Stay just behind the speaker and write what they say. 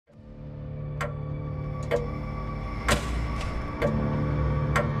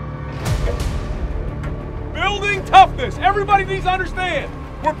Building toughness. Everybody needs to understand.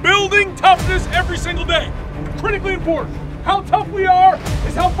 We're building toughness every single day. Critically important. How tough we are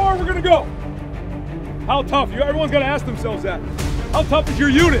is how far we're gonna go. How tough? Everyone's gotta ask themselves that. How tough is your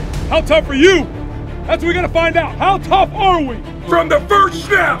unit? How tough are you? That's what we gotta find out. How tough are we? From the first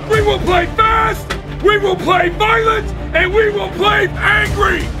snap, we will play fast, we will play violent, and we will play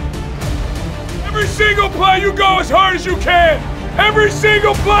angry. Every single play, you go as hard as you can. Every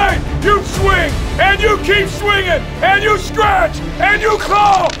single play, you swing, and you keep swinging, and you scratch, and you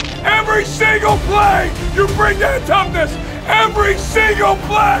claw. Every single play, you bring that toughness. Every single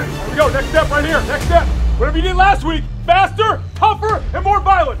play. Here we go, next step right here, next step. Whatever you did last week, faster, tougher, and more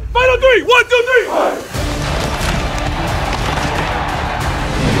violent. Final three, 1, 2,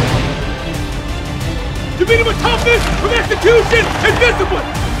 3. You beat him with toughness, with execution, and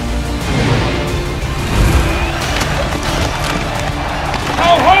discipline.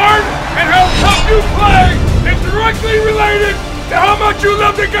 How hard and how tough you play is directly related to how much you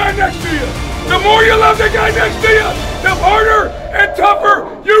love the guy next to you. The more you love the guy next to you, the harder and tougher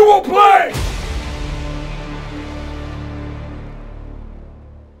you will play.